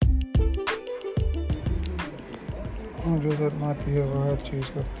मुझे शर्म आती है वो हर चीज़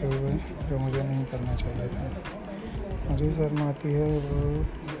करते हुए जो मुझे नहीं करना चाहिए था। मुझे शर्म आती है वो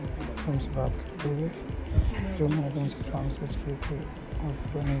तुमसे बात करते हुए जो मैंने तुमसे प्रॉमिसेस किए थे वो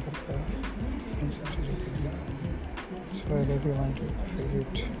पूरा नहीं कर पाया, उन सब चीज़ों के लिए। सो I really want to feel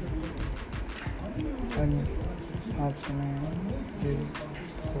it. And आज से मैं ये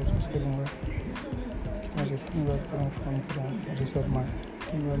कोशिश करूँगा कि मैं जितनी बार तुम्हें फ़ोन करूँ मुझे शर्म आए,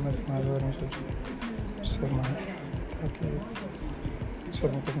 जितनी बार मैं तुम्हारे बारे में सोचूँ शर्म आए, ताकि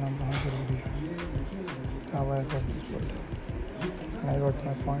शर्म करना बहुत ज़रूरी है। Now I got this world and I got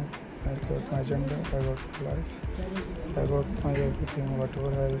my point, I got my agenda, I got my life, I got my everything,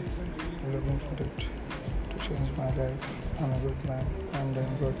 whatever I am looking for it to change my life. I'm a good man, I'm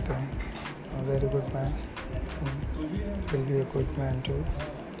doing good thing, I'm a very good man, and will be a good man too,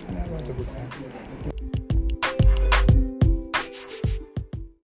 and I was a good man.